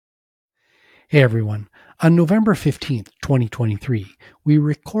Hey everyone. On November 15th, 2023, we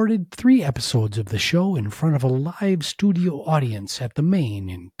recorded 3 episodes of the show in front of a live studio audience at the Main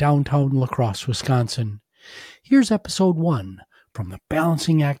in downtown La Crosse, Wisconsin. Here's episode 1 from the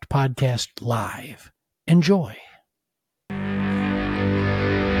Balancing Act podcast live. Enjoy.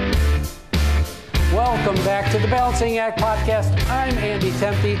 Welcome back to the Balancing Act podcast. I'm Andy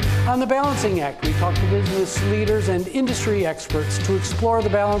Tempe. On the Balancing Act, we talk to business leaders and industry experts to explore the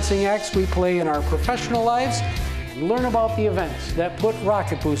balancing acts we play in our professional lives and learn about the events that put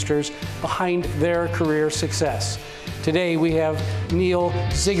rocket boosters behind their career success. Today we have Neal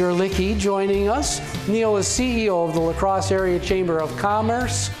Zygarlicke joining us. Neal is CEO of the La Crosse Area Chamber of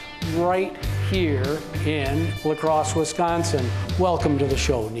Commerce right here in La Crosse, Wisconsin. Welcome to the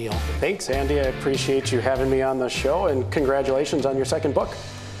show, Neal. Thanks, Andy. I appreciate you having me on the show, and congratulations on your second book.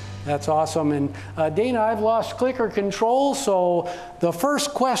 That's awesome. And Dana, I've lost clicker control, so the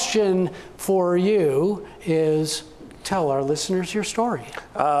first question for you is, tell our listeners your story.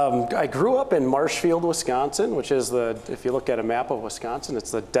 I grew up in Marshfield, Wisconsin, which is if you look at a map of Wisconsin,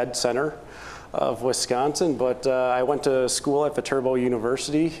 it's the dead center of Wisconsin, but I went to school at Viterbo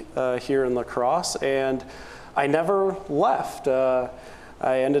University here in La Crosse, and I never left. I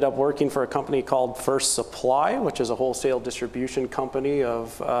ended up working for a company called First Supply, which is a wholesale distribution company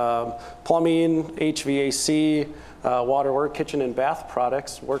of plumbing, HVAC, waterwork, kitchen and bath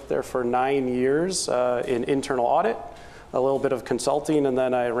products. Worked there for 9 years in internal audit, a little bit of consulting, and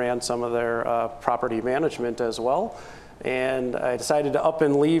then I ran some of their property management as well. And I decided to up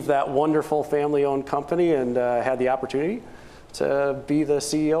and leave that wonderful family-owned company and had the opportunity to be the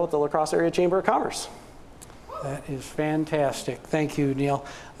CEO at the La Crosse Area Chamber of Commerce. That is fantastic. Thank you, Neal.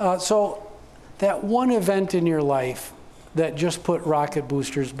 So that one event in your life that just put rocket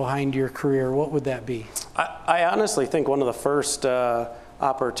boosters behind your career, what would that be? I honestly think one of the first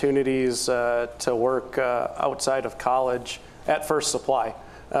opportunities to work outside of college at First Supply.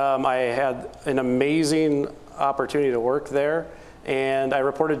 I had an amazing opportunity to work there, and I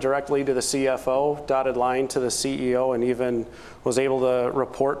reported directly to the CFO, dotted line to the CEO, and even was able to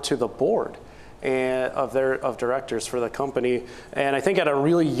report to the board of directors for the company. And I think at a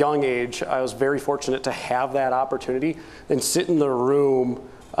really young age, I was very fortunate to have that opportunity and sit in the room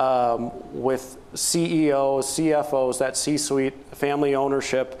with CEOs, CFOs, that C-suite, family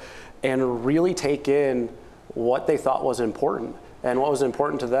ownership, and really take in what they thought was important and what was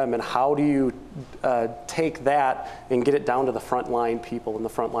important to them, and how do you take that and get it down to the frontline people and the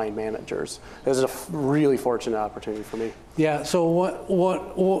frontline managers. It was a really fortunate opportunity for me. Yeah, so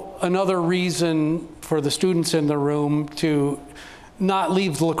what another reason for the students in the room to not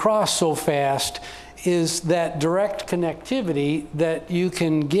leave La Crosse so fast is that direct connectivity that you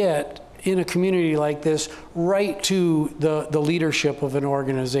can get in a community like this right to the leadership of an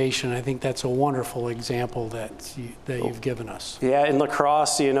organization. I think that's a wonderful example that you've given us. Yeah, in La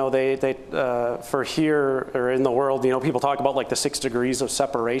Crosse, they for here or in the world, people talk about like the 6 degrees of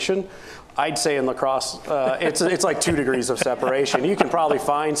separation. I'd say in La Crosse, it's like 2 degrees of separation. You can probably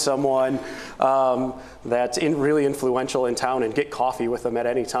find someone that's really influential in town and get coffee with them at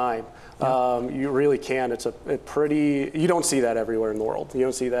any time. You really can. It's you don't see that everywhere in the world. You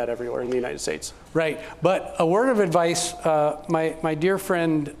don't see that everywhere in the United States. Right. But a word of advice, my dear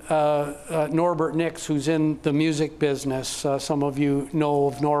friend Norbert Nix, who's in the music business, some of you know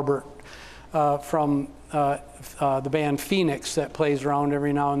of Norbert from the band Phoenix that plays around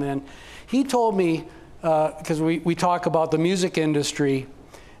every now and then. He told me, because we talk about the music industry,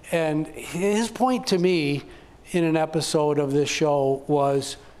 and his point to me in an episode of this show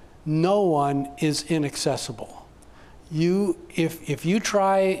was, no one is inaccessible. If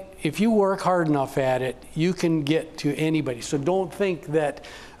you work hard enough at it, you can get to anybody. So don't think that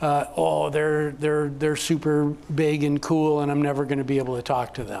they're super big and cool and I'm never going to be able to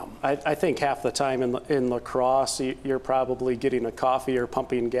talk to them. I think half the time in La Crosse, you're probably getting a coffee or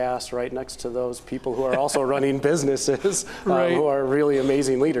pumping gas right next to those people who are also running businesses, right, who are really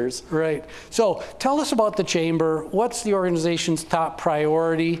amazing leaders. Right. So tell us about the Chamber. What's the organization's top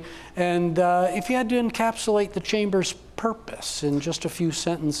priority? And if you had to encapsulate the Chamber's purpose in just a few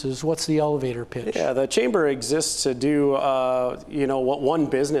sentences, what's the elevator pitch? Yeah, the Chamber exists to do what one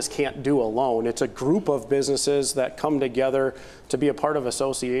business can't do alone. It's a group of businesses that come together to be a part of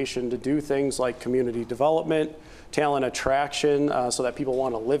association to do things like community development, talent attraction, so that people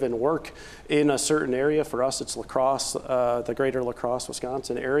want to live and work in a certain area. For us, it's La Crosse, the greater La Crosse,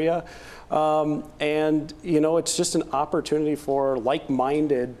 Wisconsin area. And it's just an opportunity for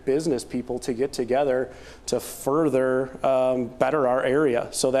like-minded business people to get together to further better our area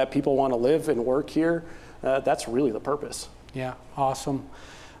so that people want to live and work here. That's really the purpose. Yeah, awesome.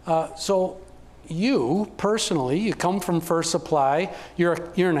 So you personally, you come from First Supply. You're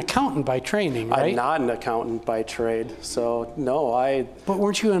an accountant by training, right? I'm not an accountant by trade, so no, But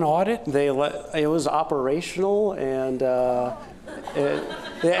weren't you in audit? It was operational, and that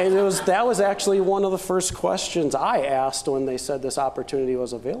was actually one of the first questions I asked when they said this opportunity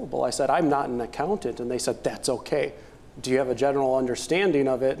was available. I said, I'm not an accountant, and they said, that's okay. Do you have a general understanding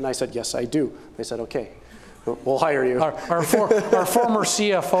of it? And I said, yes, I do. They said, okay. We'll hire you. Our former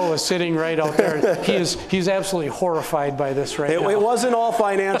CFO is sitting right out there. He's absolutely horrified by this right now. It wasn't all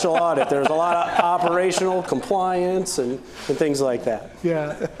financial audit. There's a lot of operational compliance and things like that.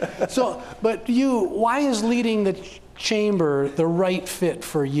 Yeah. So, but why is leading the chamber the right fit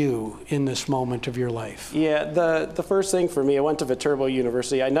for you in this moment of your life? Yeah, the first thing for me, I went to Viterbo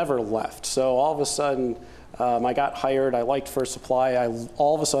University. I never left. So all of a sudden, I got hired. I liked First Supply. I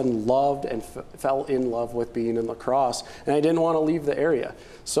all of a sudden loved and fell in love with being in lacrosse, and I didn't want to leave the area.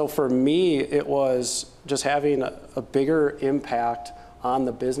 So for me, it was just having a bigger impact on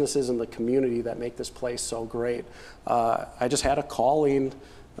the businesses and the community that make this place so great. I just had a calling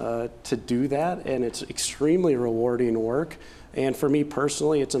to do that, and it's extremely rewarding work. And for me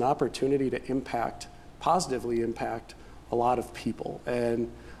personally, it's an opportunity to positively impact a lot of people.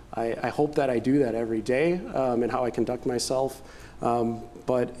 And I hope that I do that every day in how I conduct myself.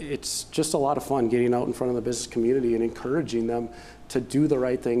 But it's just a lot of fun getting out in front of the business community and encouraging them to do the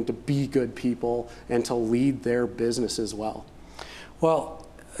right thing, to be good people, and to lead their business as well. Well,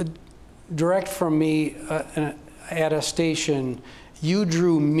 direct from me at a station, you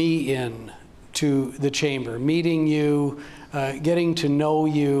drew me in to the chamber. Meeting you, getting to know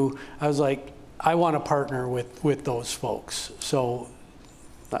you, I was like, I want to partner with those folks. So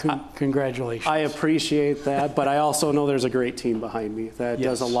congratulations. I appreciate that, but I also know there's a great team behind me that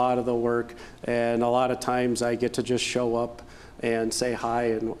does a lot of the work, and a lot of times I get to just show up and say hi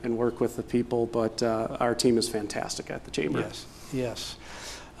and work with the people, but our team is fantastic at the chamber. Yes.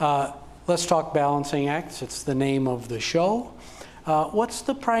 Let's talk balancing acts. It's the name of the show. What's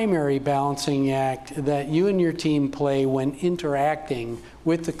the primary balancing act that you and your team play when interacting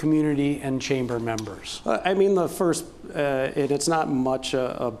with the community and chamber members? I mean, the first, and it's not much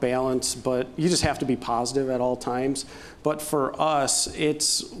a balance, but you just have to be positive at all times. But for us,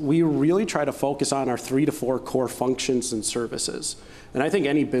 we really try to focus on our 3 to 4 core functions and services. And I think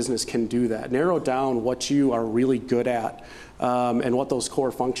any business can do that. Narrow down what you are really good at and what those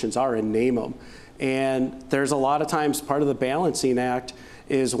core functions are and name them. And there's a lot of times part of the balancing act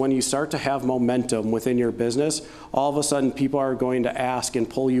is when you start to have momentum within your business, all of a sudden people are going to ask and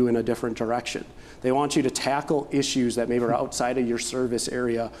pull you in a different direction. They want you to tackle issues that maybe are outside of your service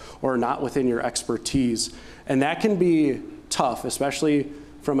area or not within your expertise. And that can be tough, especially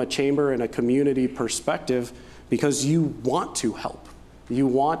from a chamber and a community perspective, because you want to help. You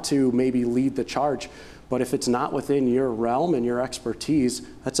want to maybe lead the charge. But if it's not within your realm and your expertise,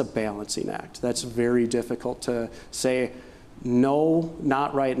 that's a balancing act. That's very difficult to say, no,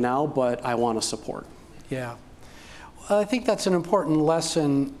 not right now, but I want to support. Yeah. Well, I think that's an important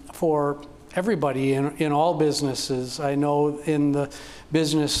lesson for everybody in all businesses. I know in the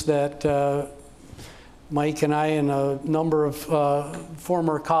business that Mike and I and a number of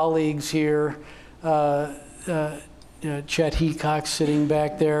former colleagues here, Chet Heacock sitting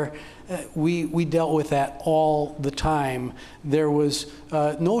back there, we dealt with that all the time. There was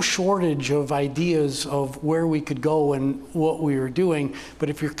no shortage of ideas of where we could go and what we were doing, but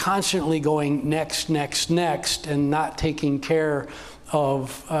if you're constantly going next, and not taking care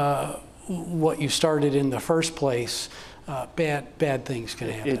of what you started in the first place, bad things can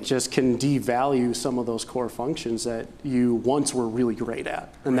happen. It just can devalue some of those core functions that you once were really great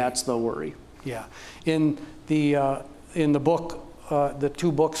at, and that's the worry. Yeah. In the book, the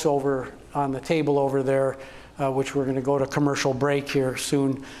 2 books over on the table over there, which we're going to go to commercial break here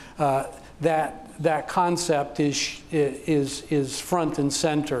soon, that concept is front and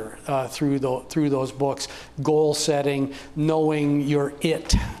center through those books. Goal setting, knowing your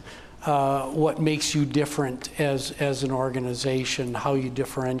what makes you different as an organization, how you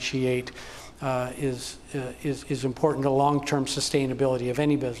differentiate is important to long-term sustainability of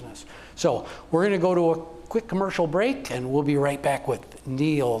any business. So we're going to go to a quick commercial break, and we'll be right back with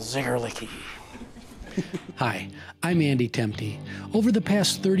Neal Zygarlicke. Hi, I'm Andy Temte. Over the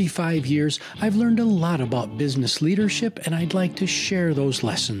past 35 years, I've learned a lot about business leadership, and I'd like to share those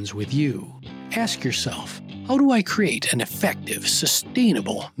lessons with you. Ask yourself, how do I create an effective,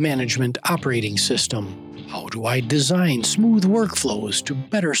 sustainable management operating system? How do I design smooth workflows to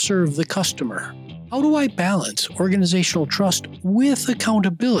better serve the customer? How do I balance organizational trust with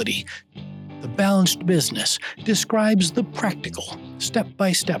accountability The Balanced Business describes the practical,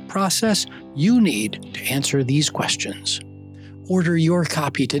 step-by-step process you need to answer these questions. Order your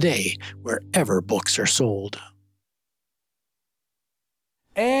copy today wherever books are sold.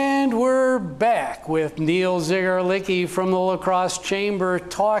 And we're back with Neal Zygarlicke from the La Crosse Chamber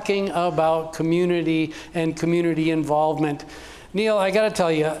talking about community and community involvement. Neal, I got to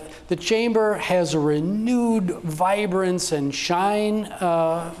tell you, the Chamber has a renewed vibrance and shine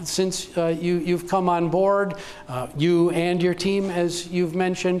since you've come on board, you and your team, as you've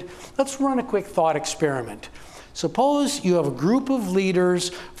mentioned. Let's run a quick thought experiment. Suppose you have a group of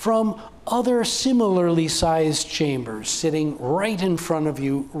leaders from other similarly sized chambers sitting right in front of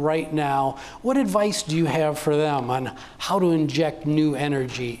you right now. What advice do you have for them on how to inject new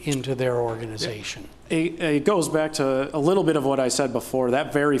energy into their organization? It goes back to a little bit of what I said before.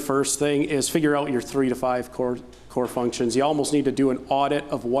 That very first thing is figure out your 3 to 5 core functions. You almost need to do an audit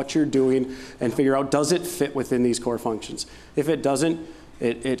of what you're doing and figure out, does it fit within these core functions? If it doesn't,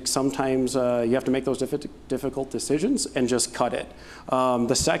 it sometimes you have to make those difficult decisions and just cut it.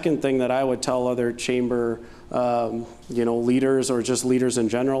 The second thing that I would tell other chamber leaders or just leaders in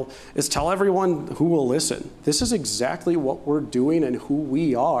general is tell everyone who will listen. This is exactly what we're doing and who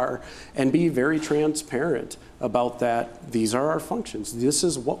we are, and be very transparent about that. These are our functions. This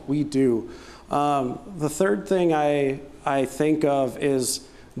is what we do. The third thing I think of is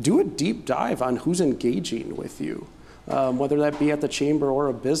do a deep dive on who's engaging with you. Whether that be at the chamber or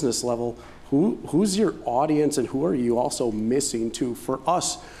a business level, who's your audience and who are you also missing too? For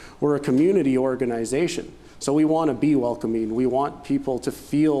us, we're a community organization, so we want to be welcoming. We want people to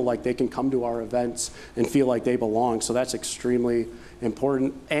feel like they can come to our events and feel like they belong, so that's extremely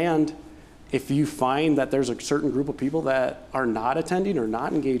important. And if you find that there's a certain group of people that are not attending or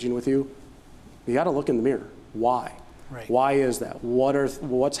not engaging with you, you got to look in the mirror. Why? Right. Why is that?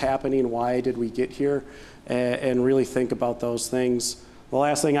 What's happening? Why did we get here? And really think about those things. The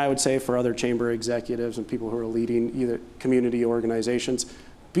last thing I would say for other chamber executives and people who are leading either community organizations,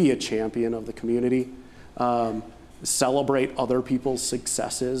 be a champion of the community. Celebrate other people's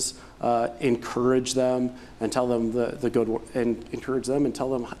successes. Encourage them and tell them the good work, and encourage them and tell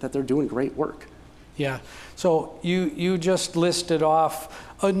them that they're doing great work. Yeah, so you just listed off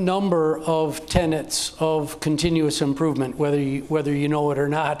a number of tenets of continuous improvement, whether you know it or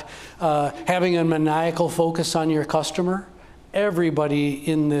not. Having a maniacal focus on your customer. Everybody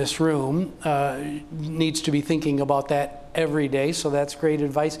in this room needs to be thinking about that every day, so that's great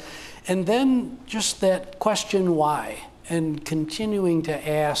advice. And then just that question why, and continuing to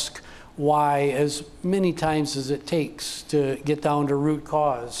ask why as many times as it takes to get down to root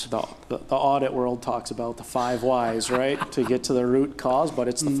cause. The audit world talks about the 5 whys, right? To get to the root cause, but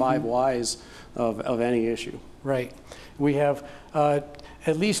it's the 5 whys of any issue. Right. We have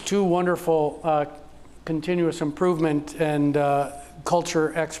at least 2 wonderful continuous improvement and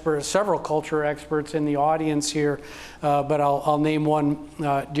culture experts, several culture experts in the audience here, but I'll name one.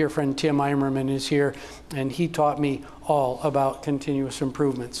 Dear friend Tim Eimerman is here, and he taught me all about continuous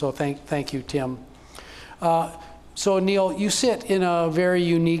improvement. So thank you, Tim. So Neal, you sit in a very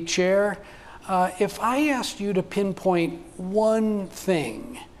unique chair. If I asked you to pinpoint one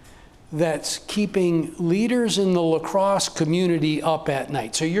thing that's keeping leaders in the La Crosse community up at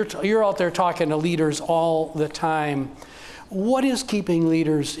night, so you're out there talking to leaders all the time. What is keeping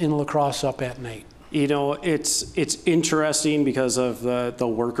leaders in La Crosse up at night? You know, it's interesting because of the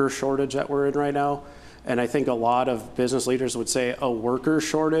worker shortage that we're in right now. And I think a lot of business leaders would say a worker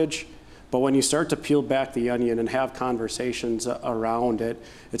shortage, but when you start to peel back the onion and have conversations around it,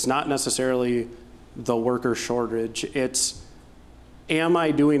 it's not necessarily the worker shortage. It's, am I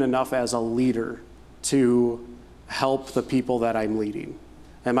doing enough as a leader to help the people that I'm leading?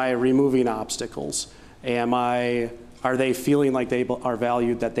 Am I removing obstacles? Are they feeling like they are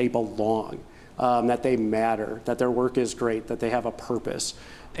valued, that they belong, that they matter, that their work is great, that they have a purpose?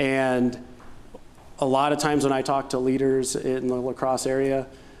 And a lot of times when I talk to leaders in the La Crosse area,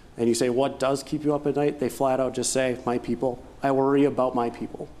 and you say, what does keep you up at night? They flat out just say, my people. I worry about my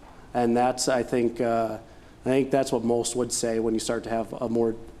people. And that's, I think that's what most would say when you start to have a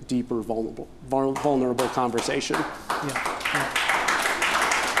more deeper, vulnerable conversation. Yeah.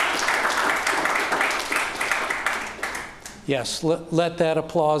 Yes, let that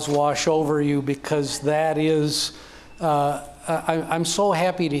applause wash over you, because that is, I'm so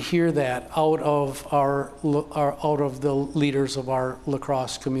happy to hear that out of the leaders of our La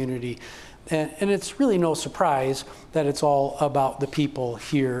Crosse community. And it's really no surprise that it's all about the people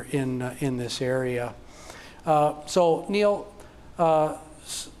here in this area. So Neal,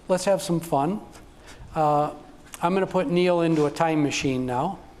 let's have some fun. I'm going to put Neal into a time machine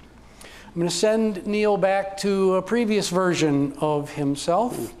now. I'm going to send Neal back to a previous version of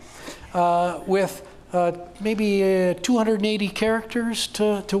himself with maybe 280 characters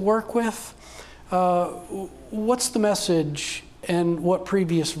to work with. What's the message, and what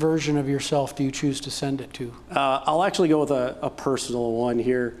previous version of yourself do you choose to send it to? I'll actually go with a personal one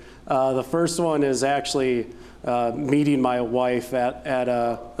here. The first one is actually meeting my wife at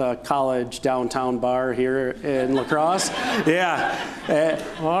a college downtown bar here in La Crosse. Yeah.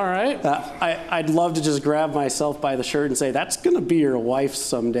 All right. I'd love to just grab myself by the shirt and say, that's going to be your wife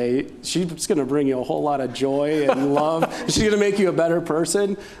someday. She's going to bring you a whole lot of joy and love. She's going to make you a better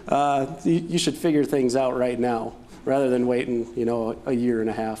person. You should figure things out right now rather than waiting, a year and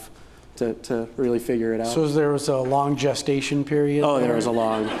a half to really figure it out. So there was a long gestation period? Oh, there was a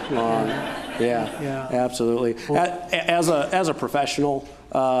long. Yeah, absolutely. As a professional,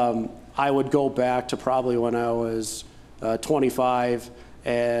 I would go back to probably when I was 25,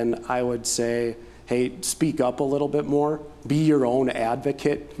 and I would say, hey, speak up a little bit more. Be your own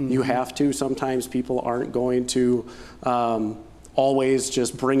advocate. Mm-hmm. You have to. Sometimes people aren't going to always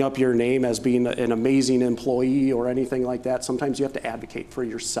just bring up your name as being an amazing employee or anything like that. Sometimes you have to advocate for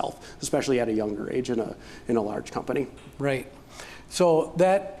yourself, especially at a younger age in a large company. Right. So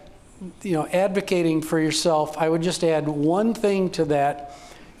that, advocating for yourself, I would just add one thing to that,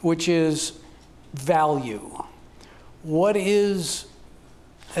 which is value. What is,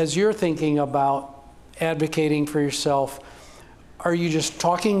 as you're thinking about advocating for yourself, are you just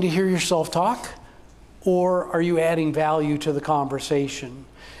talking to hear yourself talk? Or are you adding value to the conversation?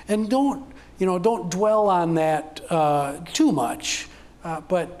 And don't dwell on that too much,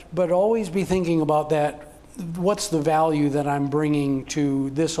 but always be thinking about that. What's the value that I'm bringing to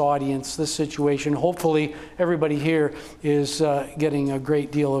this audience, this situation? Hopefully everybody here is getting a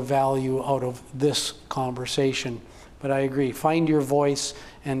great deal of value out of this conversation. But I agree, find your voice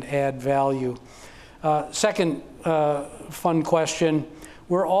and add value. Second fun question.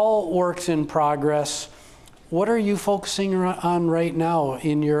 We're all works in progress. What are you focusing on right now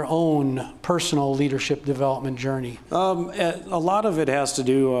in your own personal leadership development journey? A lot of it has to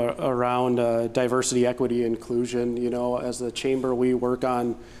do around diversity, equity, inclusion. As the chamber, we work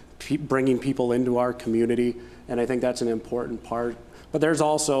on bringing people into our community, and I think that's an important part. But there's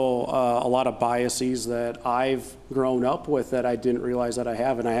also a lot of biases that I've grown up with that I didn't realize that I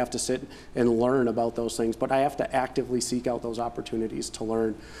have, and I have to sit and learn about those things. But I have to actively seek out those opportunities to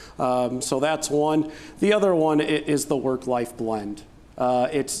learn. So that's one. The other one is the work-life blend.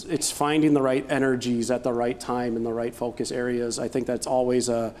 It's finding the right energies at the right time in the right focus areas. I think that's always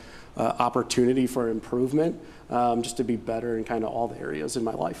a opportunity for improvement, just to be better in kind of all the areas in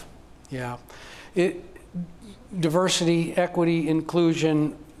my life. Yeah. Diversity, equity,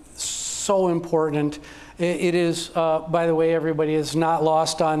 inclusion, so important. It is, by the way, everybody, is not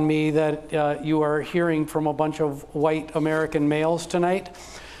lost on me that you are hearing from a bunch of white American males tonight.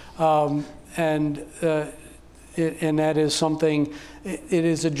 And that is something, it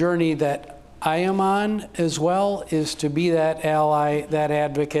is a journey that I am on as well, is to be that ally, that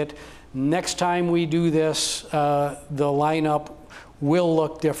advocate. Next time we do this, the lineup will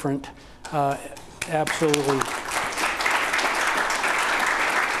look different. Absolutely.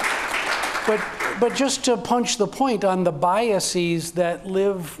 But just to punch the point on the biases that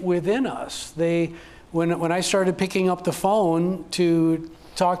live within us, when I started picking up the phone to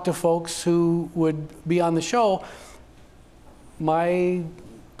talk to folks who would be on the show, my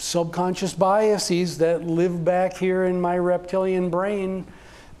subconscious biases that live back here in my reptilian brain,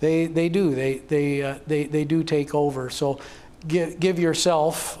 they do take over. So give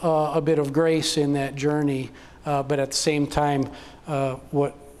yourself a bit of grace in that journey, but at the same time,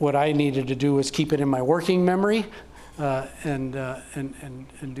 what I needed to do was keep it in my working memory and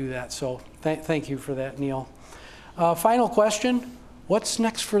do that. So thank you for that, Neal. Final question: what's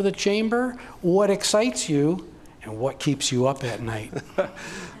next for the chamber? What excites you, and what keeps you up at night?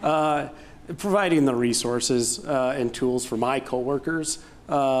 Providing the resources and tools for my coworkers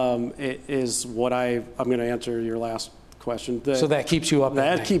is what I'm going to answer your last question. So that keeps you up at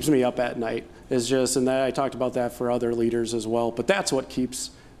night? That keeps me up at night. And I talked about that for other leaders as well. But that's what keeps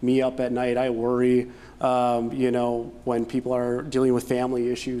me up at night. I worry, when people are dealing with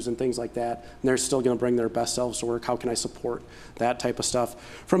family issues and things like that, and they're still going to bring their best selves to work. How can I support that type of stuff?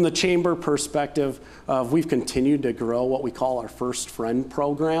 From the chamber perspective, we've continued to grow what we call our First Friend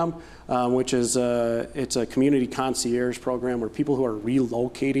program, which is it's a community concierge program where people who are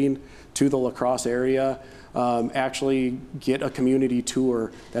relocating to the La Crosse area actually get a community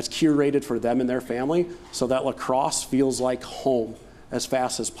tour that's curated for them and their family, so that La Crosse feels like home as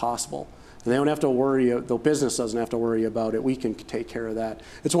fast as possible. And they don't have to worry, the business doesn't have to worry about it. We can take care of that.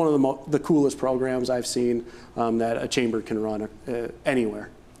 It's one of the coolest programs I've seen that a chamber can run anywhere.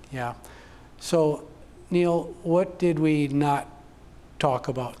 Yeah. So, Neal, what did we not talk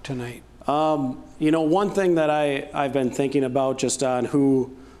about tonight? One thing that I've been thinking about just on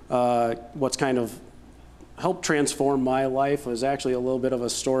what's kind of helped transform my life was actually a little bit of a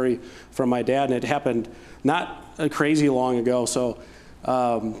story from my dad, and it happened not crazy long ago. So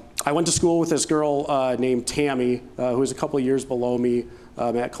I went to school with this girl named Tammy, who was a couple of years below me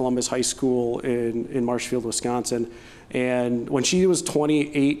at Columbus High School in Marshfield, Wisconsin. And when she was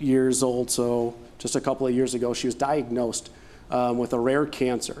 28 years old, so just a couple of years ago, she was diagnosed with a rare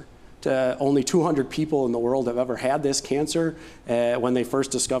cancer. Only 200 people in the world have ever had this cancer when they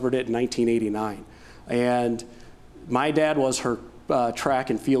first discovered it in 1989. And my dad was her track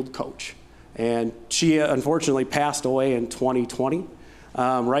and field coach. And she unfortunately passed away in 2020,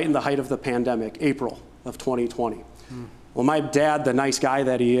 right in the height of the pandemic, April of 2020. Well, my dad, the nice guy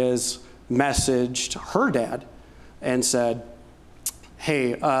that he is, messaged her dad and said,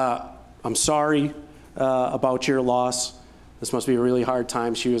 hey, I'm sorry about your loss. This must be a really hard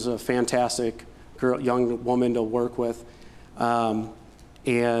time. She was a fantastic girl, young woman to work with. And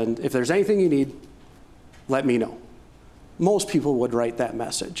if there's anything you need, let me know. Most people would write that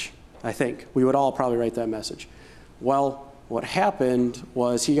message, I think. We would all probably write that message. Well, what happened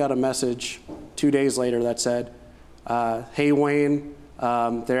was he got a message 2 days later that said, hey, Wayne,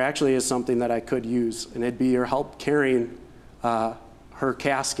 there actually is something that I could use, and it'd be your help carrying her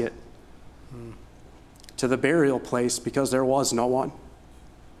casket to the burial place because there was no one.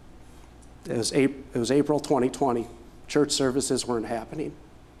 It was April 2020. Church services weren't happening.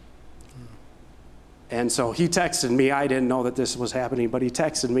 And so he texted me. I didn't know that this was happening, but he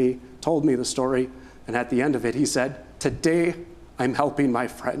texted me, told me the story, and at the end of it, he said, today I'm helping my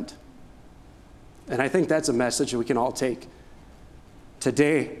friend. And I think that's a message that we can all take.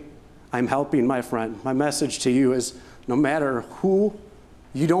 Today, I'm helping my friend. My message to you is no matter who,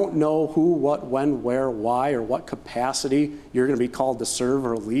 you don't know who, what, when, where, why, or what capacity you're going to be called to serve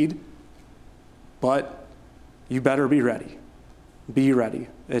or lead, but you better be ready. Be ready.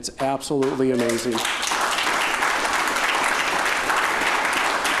 It's absolutely amazing.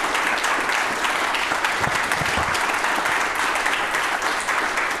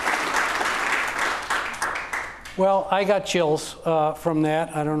 Well, I got chills from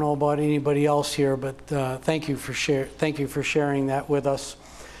that. I don't know about anybody else here, but thank you for sharing that with us.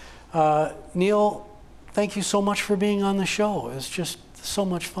 Neal, thank you so much for being on the show. It's just so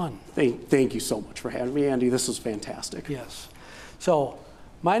much fun. Thank you so much for having me, Andy. This was fantastic. Yes. So,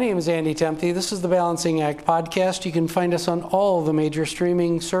 my name is Andy Temte. This is the Balancing Act podcast. You can find us on all the major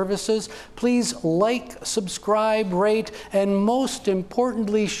streaming services. Please like, subscribe, rate, and most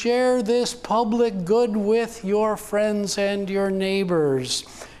importantly, share this public good with your friends and your neighbors.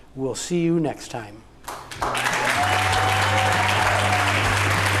 We'll see you next time.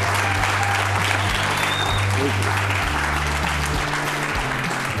 Thank you.